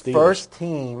beat the Steelers. First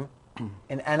team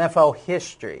in NFL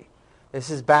history. This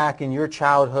is back in your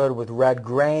childhood with Red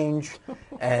Grange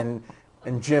and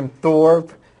Jim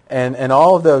Thorpe and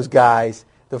all of those guys.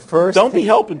 Don't be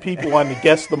helping people on the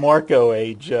Guess the Marco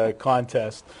Age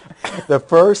contest. The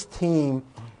first team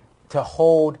to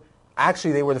hold,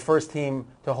 actually they were the first team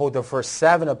to hold their first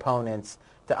 7 opponents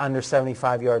to under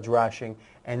 75 yards rushing,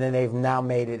 and then they've now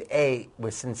made it 8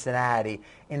 with Cincinnati.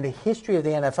 In the history of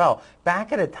the NFL,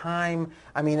 back at a time,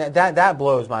 I mean, that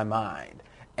blows my mind.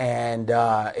 And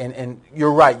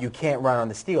you're right, you can't run on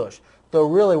the Steelers. Though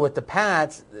really with the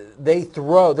Pats,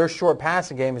 their short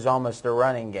passing game is almost their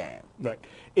running game. Right.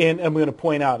 And I'm going to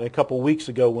point out, a couple of weeks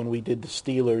ago when we did the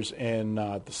Steelers and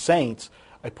the Saints,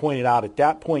 I pointed out at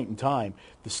that point in time,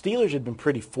 the Steelers had been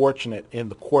pretty fortunate in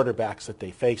the quarterbacks that they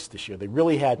faced this year. They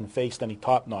really hadn't faced any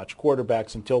top-notch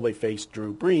quarterbacks until they faced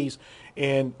Drew Brees,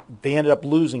 and they ended up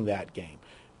losing that game.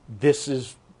 This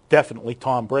is definitely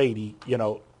Tom Brady,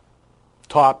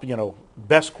 top,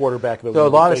 best quarterback that So a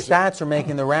lot of facing. stats are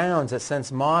making the rounds that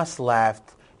since Moss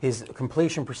left, his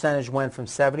completion percentage went from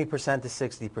 70% to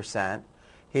 60%.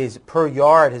 His per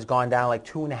yard has gone down like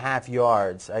 2.5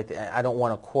 yards. I don't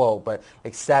want to quote, but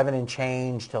like 7 and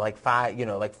change to like 5.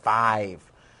 Like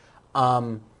 5.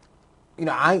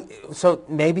 So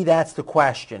maybe that's the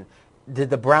question. Did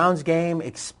the Browns game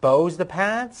expose the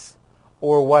Pats,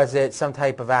 or was it some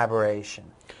type of aberration?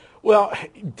 Well,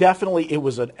 definitely it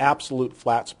was an absolute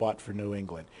flat spot for New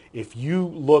England. If you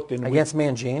looked against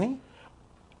Mangini.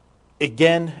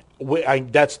 Again,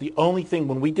 that's the only thing.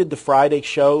 When we did the Friday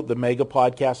show, the Mega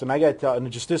Podcast, and I got to tell,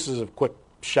 and this is a quick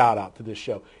shout out to this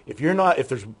show. If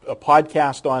there's a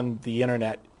podcast on the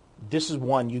internet, this is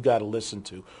one you got to listen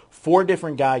to. 4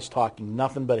 different guys talking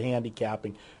nothing but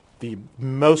handicapping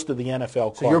most of the NFL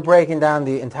card. So you're breaking down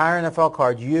the entire NFL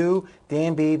card. You,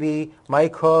 Dan Beebe,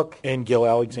 Mike Hook, and Gil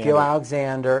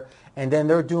Alexander. And then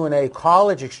they're doing a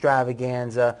college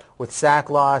extravaganza with Zach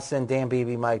Lawson, Dan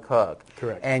Beebe, Mike Hook.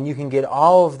 Correct. And you can get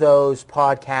all of those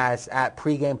podcasts at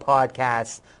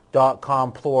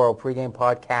pregamepodcast.com, plural,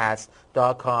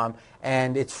 pregamepodcast.com.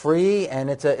 And it's free, and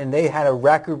they had a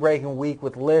record-breaking week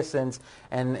with listens,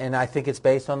 and I think it's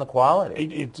based on the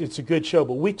quality. It's a good show,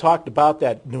 but we talked about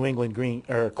that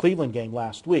Cleveland game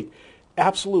last week.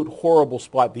 Absolute horrible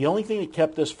spot. The only thing that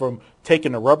kept us from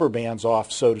taking the rubber bands off,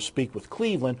 so to speak, with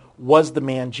Cleveland was the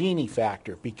Mangini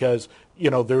factor, because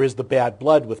there is the bad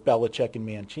blood with Belichick and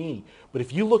Mancini. But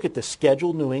if you look at the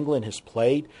schedule New England has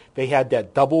played, they had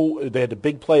the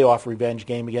big playoff revenge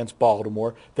game against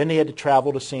Baltimore. Then they had to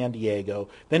travel to San Diego.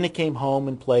 Then they came home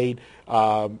and played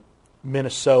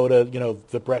Minnesota.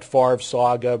 The Brett Favre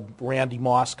saga, Randy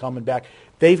Moss coming back.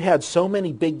 They've had so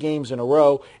many big games in a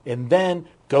row, and then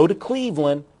go to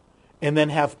Cleveland, and then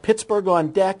have Pittsburgh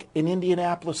on deck in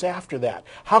Indianapolis after that.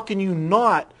 How can you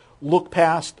not look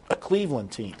past a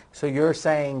Cleveland team? So you're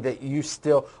saying that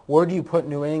where do you put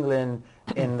New England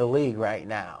in the league right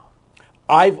now?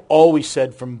 I've always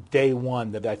said from day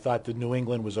one that I thought that New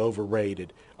England was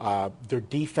overrated. Their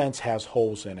defense has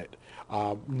holes in it.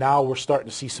 Now we're starting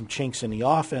to see some chinks in the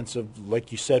offensive,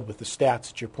 like you said, with the stats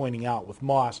that you're pointing out with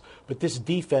Moss. But this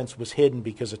defense was hidden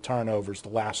because of turnovers the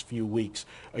last few weeks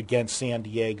against San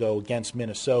Diego, against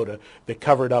Minnesota, that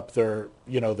covered up their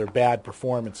bad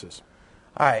performances.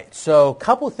 All right, so a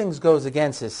couple of things goes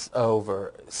against us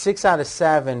over 6 out of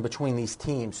 7 between these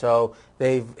teams. So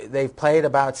they've played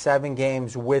about 7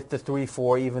 games with the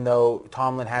 3-4, even though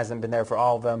Tomlin hasn't been there for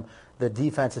all of them. The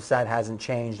defensive side hasn't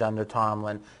changed under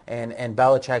Tomlin, and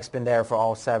Belichick's been there for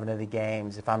all 7 of the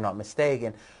games, if I'm not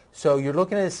mistaken. So you're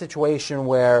looking at a situation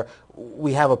where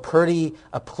we have a pretty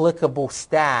applicable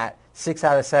stat, 6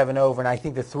 out of 7 over, and I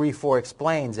think the 3-4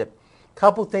 explains it. A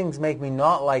couple things make me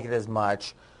not like it as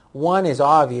much. One is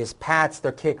obvious. Pat's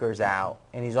their kicker's out,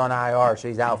 and he's on IR, so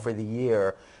he's out for the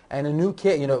year. And a new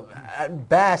kick, at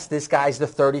best, this guy's the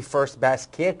 31st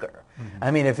best kicker. Mm-hmm.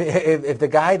 I mean, if the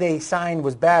guy they signed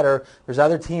was better, there's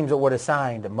other teams that would have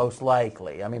signed him, most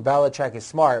likely. I mean, Belichick is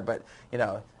smart, but,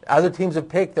 other teams have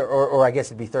picked, or I guess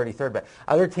it'd be 33rd, but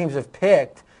other teams have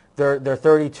picked their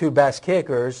 32 best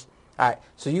kickers. All right,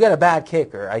 so you got a bad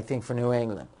kicker, I think, for New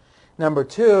England. Number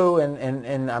 2,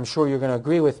 and I'm sure you're going to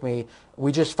agree with me,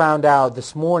 we just found out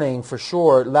this morning for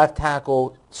sure left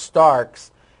tackle Starks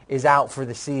is out for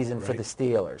the season for the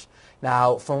Steelers.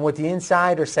 Now, from what the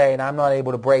insiders say, and I'm not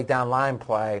able to break down line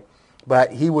play,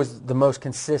 but he was the most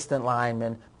consistent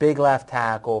lineman, big left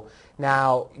tackle.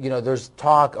 Now, there's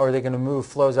talk, are they going to move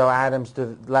Flozo Adams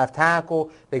to left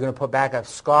tackle? They're going to put backup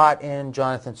Scott in,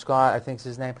 Jonathan Scott, I think's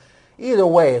his name. Either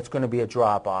way, it's going to be a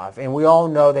drop-off. And we all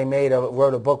know they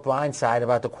wrote a book, Blindside,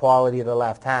 about the quality of the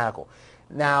left tackle.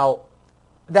 Now,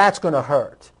 that's going to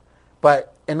hurt.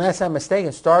 But unless I'm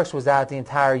mistaken, Starks was out the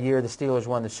entire year. The Steelers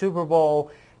won the Super Bowl.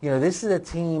 This is a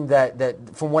team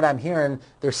that from what I'm hearing,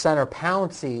 their center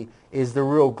Pouncey is the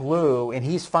real glue, and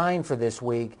he's fine for this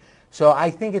week. So I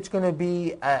think it's going to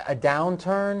be a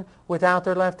downturn without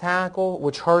their left tackle,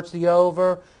 which hurts the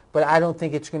over. But I don't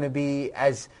think it's going to be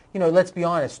as, let's be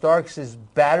honest, Starks is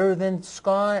better than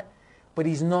Scott, but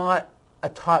he's not a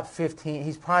top 15.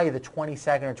 He's probably the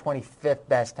 22nd or 25th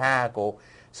best tackle.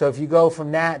 So if you go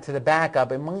from that to the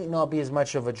backup, it might not be as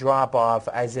much of a drop-off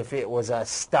as if it was a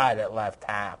stud at left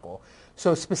tackle.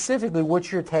 So specifically,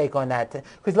 what's your take on that?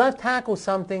 Because left tackle is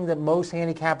something that most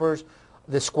handicappers,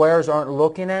 the squares, aren't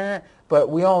looking at, but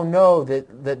we all know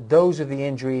that those are the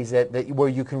injuries that where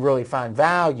you can really find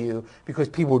value because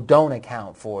people don't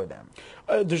account for them.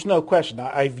 There's no question.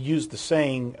 I've used the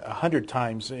saying 100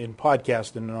 times in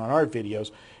podcasts and on our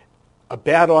videos. A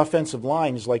bad offensive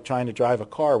line is like trying to drive a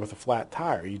car with a flat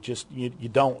tire. You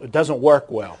don't. It doesn't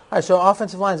work well. All right, so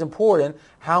offensive line is important.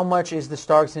 How much is the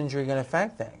Starks injury going to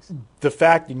affect things? The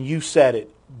fact, and you said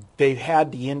it, they've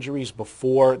had the injuries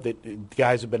before. That the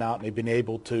guys have been out and they've been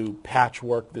able to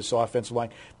patchwork this offensive line.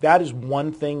 That is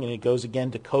one thing, and it goes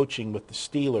again to coaching with the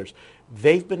Steelers.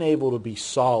 They've been able to be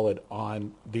solid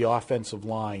on the offensive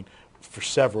line for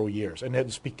several years, and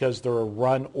it's because they're a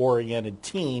run-oriented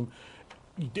team.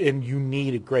 And you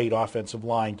need a great offensive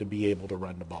line to be able to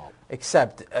run the ball.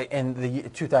 Except in the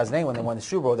 2008 when they won the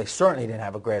Super Bowl, they certainly didn't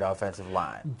have a great offensive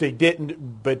line. They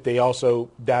didn't, but they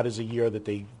also, that is a year that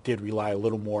they did rely a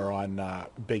little more on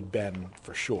Big Ben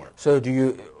for sure. So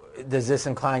does this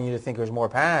incline you to think there's more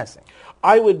passing?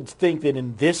 I would think that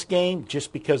in this game,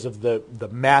 just because of the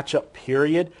matchup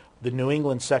period, the New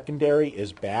England secondary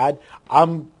is bad.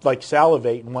 I'm like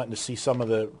salivating wanting to see some of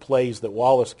the plays that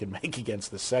Wallace can make against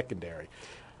the secondary.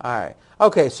 All right.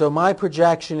 Okay, so my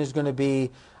projection is going to be,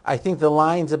 I think the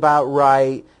line's about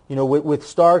right. You know, with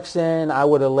Starks in, I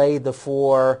would have laid the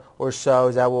 4 or so.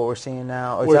 Is that what we're seeing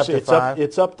now? Or it's up to 5?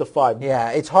 It's up to 5.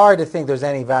 Yeah, it's hard to think there's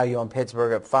any value on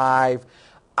Pittsburgh at 5.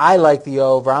 I like the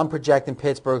over. I'm projecting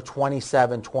Pittsburgh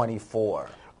 27-24.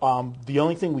 The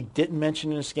only thing we didn't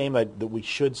mention in this game that we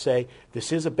should say,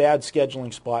 this is a bad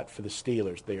scheduling spot for the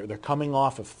Steelers. They're coming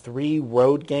off of 3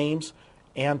 road games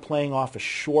and playing off a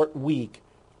short week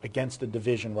against a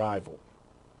division rival.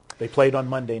 They played on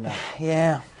Monday night.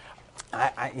 Yeah.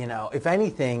 If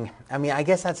anything, I mean, I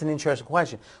guess that's an interesting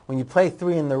question. When you play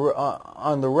 3 on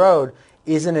the road,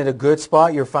 isn't it a good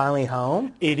spot? You're finally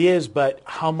home? It is, but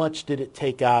how much did it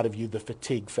take out of you, the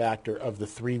fatigue factor of the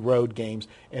 3 road games,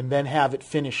 and then have it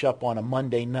finish up on a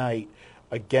Monday night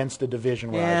against a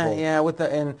division rival? Yeah.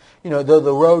 Though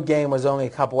the road game was only a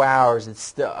couple hours, it's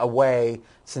still away,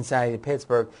 Cincinnati to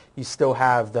Pittsburgh. You still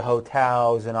have the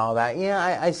hotels and all that.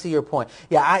 Yeah, I see your point.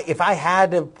 Yeah, if I had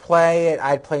to play it,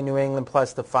 I'd play New England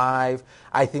plus the 5.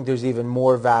 I think there's even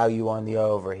more value on the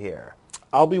over here.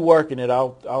 I'll be working it.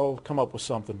 I'll come up with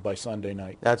something by Sunday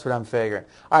night. That's what I'm figuring.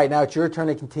 All right, now it's your turn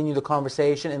to continue the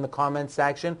conversation in the comments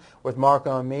section with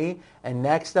Marco and me. And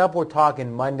next up, we're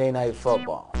talking Monday Night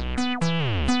Football.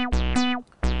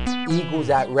 Eagles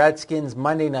at Redskins,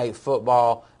 Monday Night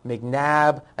Football.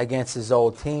 McNabb against his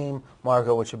old team.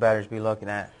 Marco, what you bettors be looking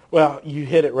at? Well, you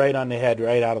hit it right on the head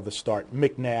right out of the start.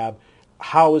 McNabb,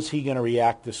 how is he going to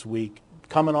react this week?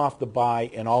 Coming off the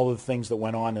bye and all of the things that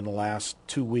went on in the last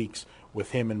 2 weeks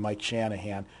with him and Mike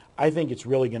Shanahan, I think it's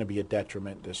really going to be a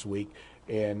detriment this week,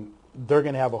 and they're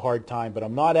going to have a hard time. But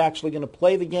I'm not actually going to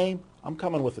play the game. I'm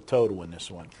coming with a total in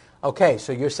this one. Okay,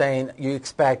 so you're saying you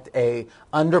expect a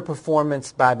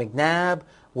underperformance by McNabb.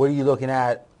 What are you looking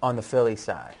at on the Philly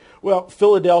side? Well,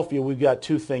 Philadelphia, we've got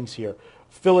 2 things here.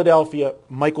 Philadelphia,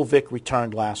 Michael Vick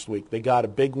returned last week. They got a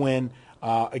big win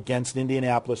against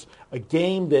Indianapolis, a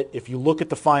game that, if you look at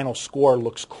the final score,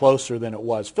 looks closer than it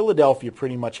was. Philadelphia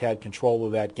pretty much had control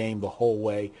of that game the whole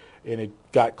way, and it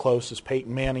got close, as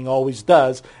Peyton Manning always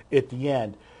does, at the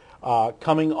end.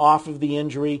 Coming off of the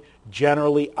injury,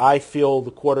 generally I feel the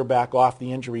quarterback off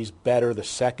the injury is better the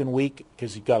second week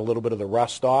because he got a little bit of the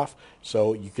rust off,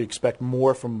 so you could expect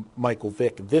more from Michael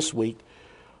Vick this week.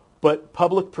 But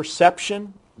public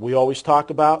perception, we always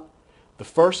talk about, the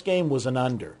first game was an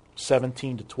under.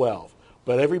 17-12.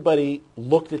 But everybody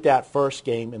looked at that first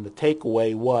game, and the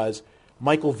takeaway was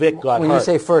Michael Vick got hurt. When you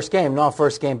say first game, not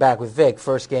first game back with Vick,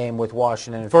 first game with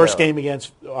Washington and First Philly. game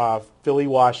against Philly,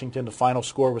 Washington. The final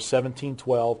score was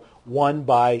 17-12, won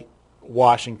by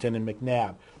Washington and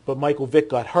McNabb. But Michael Vick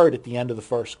got hurt at the end of the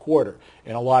first quarter,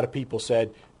 and a lot of people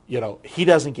said, he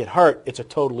doesn't get hurt, it's a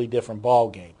totally different ball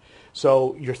game.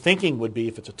 So your thinking would be,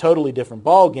 if it's a totally different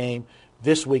ball game,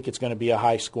 this week it's going to be a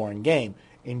high-scoring game.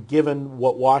 And given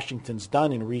what Washington's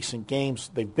done in recent games,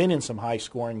 they've been in some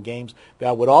high-scoring games,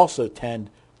 that would also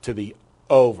tend to the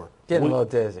over. Getting a little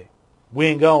dizzy. We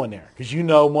ain't going there. Because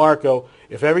Marco,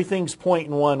 if everything's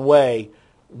pointing one way,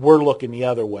 we're looking the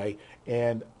other way.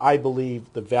 And I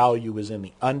believe the value is in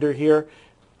the under here.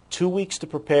 2 weeks to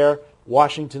prepare.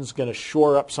 Washington's going to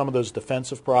shore up some of those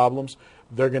defensive problems.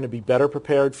 They're going to be better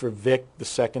prepared for Vic the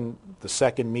second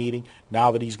meeting,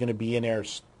 now that he's going to be in there,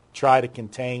 try to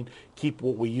contain, keep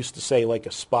what we used to say like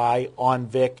a spy on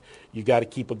Vic. You got to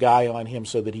keep a guy on him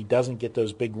so that he doesn't get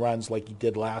those big runs like he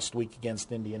did last week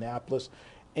against Indianapolis.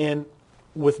 And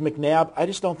with McNabb, I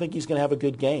just don't think he's going to have a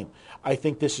good game. I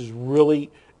think this is really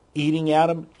eating at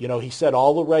him. You know, he said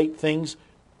all the right things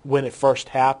when it first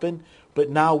happened, but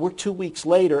now we're 2 weeks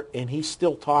later and he's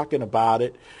still talking about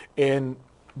it, and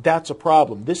that's a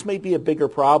problem. This may be a bigger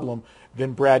problem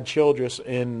than Brad Childress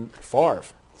and Favre.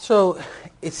 So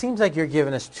it seems like you're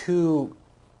giving us two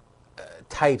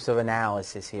types of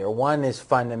analysis here. One is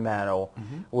fundamental,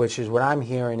 which is what I'm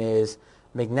hearing is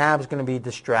McNabb's going to be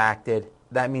distracted.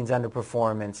 That means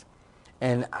underperformance.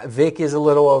 And Vic is a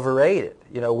little overrated.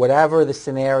 You know, whatever the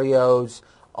scenarios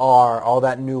are, all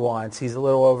that nuance, he's a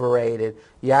little overrated.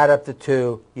 You add up the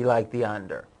two, you like the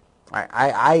under.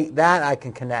 That I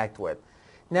can connect with.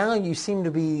 Now you seem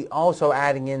to be also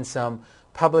adding in some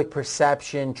public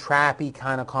perception, trappy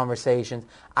kind of conversations.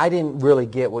 I didn't really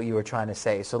get what you were trying to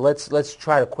say, so let's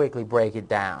try to quickly break it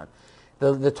down.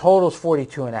 The total's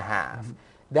 42.5.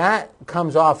 That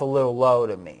comes off a little low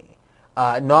to me.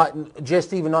 Not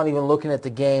even looking at the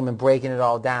game and breaking it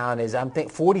all down is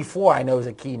 44 I know is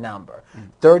a key number.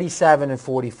 37 and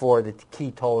 44 are the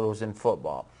key totals in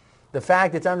football. The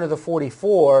fact it's under the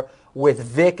 44 with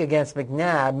Vic against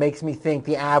McNabb makes me think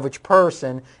the average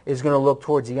person is going to look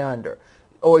towards the under.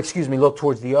 Look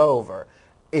towards the over.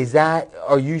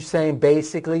 Are you saying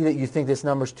basically that you think this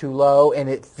number's too low and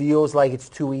it feels like it's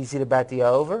too easy to bet the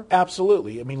over?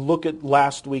 Absolutely. I mean, look at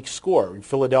last week's score.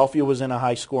 Philadelphia was in a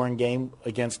high-scoring game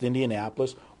against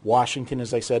Indianapolis. Washington,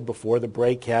 as I said before the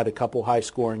break, had a couple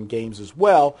high-scoring games as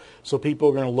well. So people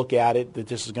are going to look at it that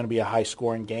this is going to be a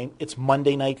high-scoring game. It's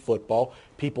Monday Night Football.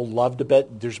 People love to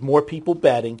bet. There's more people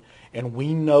betting, and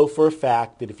we know for a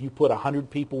fact that if you put 100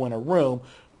 people in a room,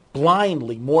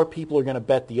 blindly, more people are going to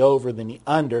bet the over than the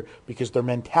under because their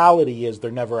mentality is they're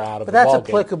never out of the ball game. But that's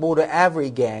applicable to every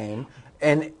game.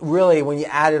 And really, when you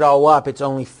add it all up, it's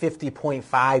only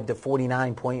 50.5 to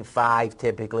 49.5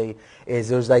 typically.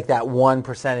 There's like that 1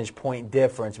 percentage point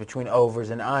difference between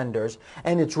overs and unders.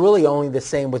 And it's really only the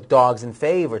same with dogs and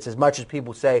favorites, as much as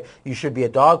people say you should be a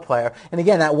dog player. And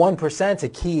again, that 1% is a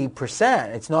key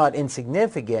percent. It's not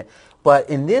insignificant.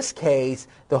 But in this case,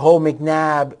 the whole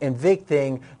McNabb and Vic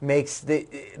thing makes the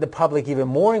public even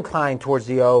more inclined towards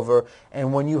the over.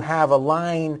 And when you have a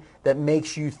line that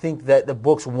makes you think that the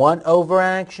books want over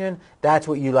action, that's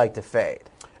what you like to fade.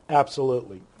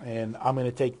 Absolutely. And I'm going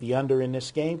to take the under in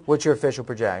this game. What's your official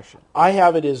projection? I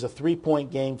have it as a 3-point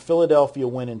game. Philadelphia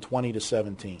winning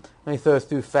 20-17. Let me throw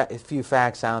a few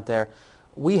facts out there.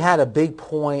 We had a big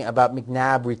point about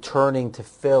McNabb returning to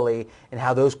Philly and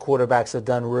how those quarterbacks have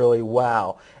done really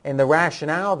well. And the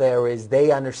rationale there is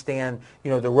they understand,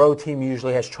 the road team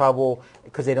usually has trouble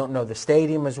because they don't know the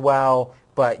stadium as well.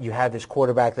 But you have this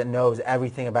quarterback that knows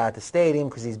everything about the stadium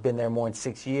because he's been there more than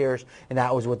 6 years, and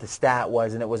that was what the stat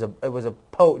was, and it was a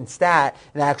potent stat,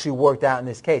 and it actually worked out in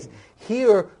this case.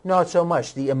 Here, not so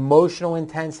much. The emotional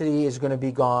intensity is going to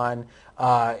be gone,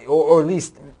 or at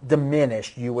least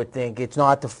diminished, you would think. It's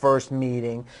not the first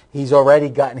meeting. He's already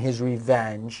gotten his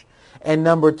revenge. And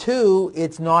number two,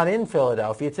 it's not in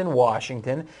Philadelphia. It's in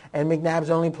Washington. And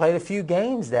McNabb's only played a few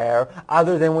games there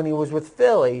other than when he was with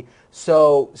Philly.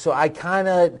 So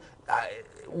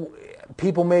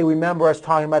people may remember us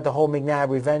talking about the whole McNabb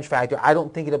revenge factor. I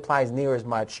don't think it applies near as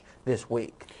much this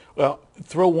week. Well,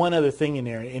 throw one other thing in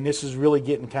there, and this is really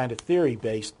getting kind of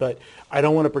theory-based, but I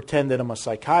don't want to pretend that I'm a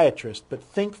psychiatrist, but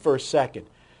think for a second.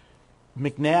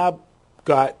 McNabb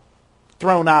got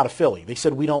thrown out of Philly. They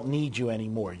said, we don't need you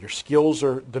anymore. Your skills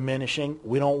are diminishing.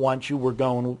 We don't want you. We're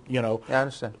going, Yeah, I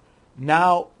understand.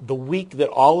 Now, the week that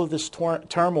all of this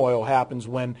turmoil happens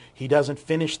when he doesn't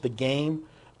finish the game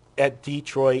at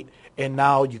Detroit, and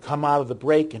now you come out of the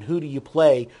break, and who do you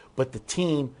play but the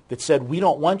team that said, we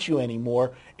don't want you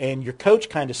anymore, and your coach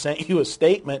kind of sent you a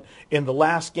statement in the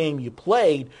last game you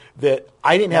played that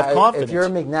I didn't have confidence. If you're a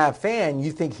McNabb fan,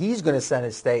 you think he's going to send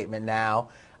a statement now.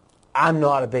 I'm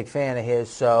not a big fan of his,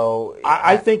 so...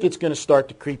 I think it's going to start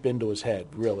to creep into his head,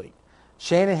 really.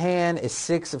 Shanahan is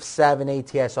 6 of 7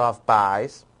 ATS off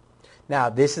buys. Now,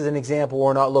 this is an example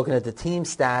we're not looking at the team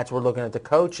stats, we're looking at the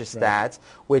coach's stats,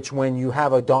 which when you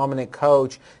have a dominant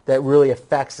coach that really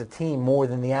affects the team more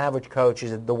than the average coach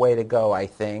is the way to go, I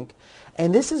think.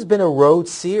 And this has been a road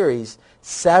series.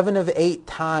 7 of 8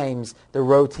 times the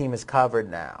road team is covered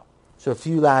now. So a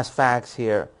few last facts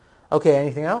here. Okay,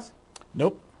 anything else?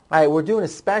 Nope. All right, we're doing a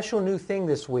special new thing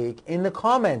this week. In the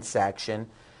comments section,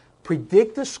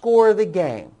 predict the score of the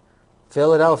game.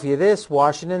 Philadelphia this,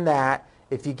 Washington that,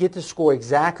 If you get the score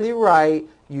exactly right,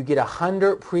 you get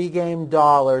 100 pregame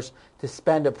dollars to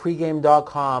spend at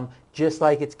pregame.com, just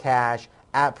like it's cash,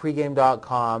 at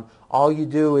pregame.com. All you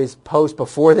do is post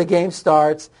before the game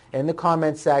starts in the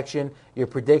comment section your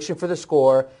prediction for the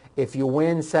score. If you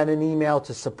win, send an email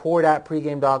to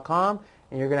support@pregame.com,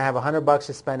 and you're going to have $100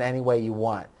 to spend any way you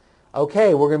want.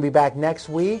 Okay, we're going to be back next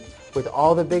week with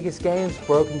all the biggest games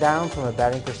broken down from a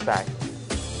betting perspective.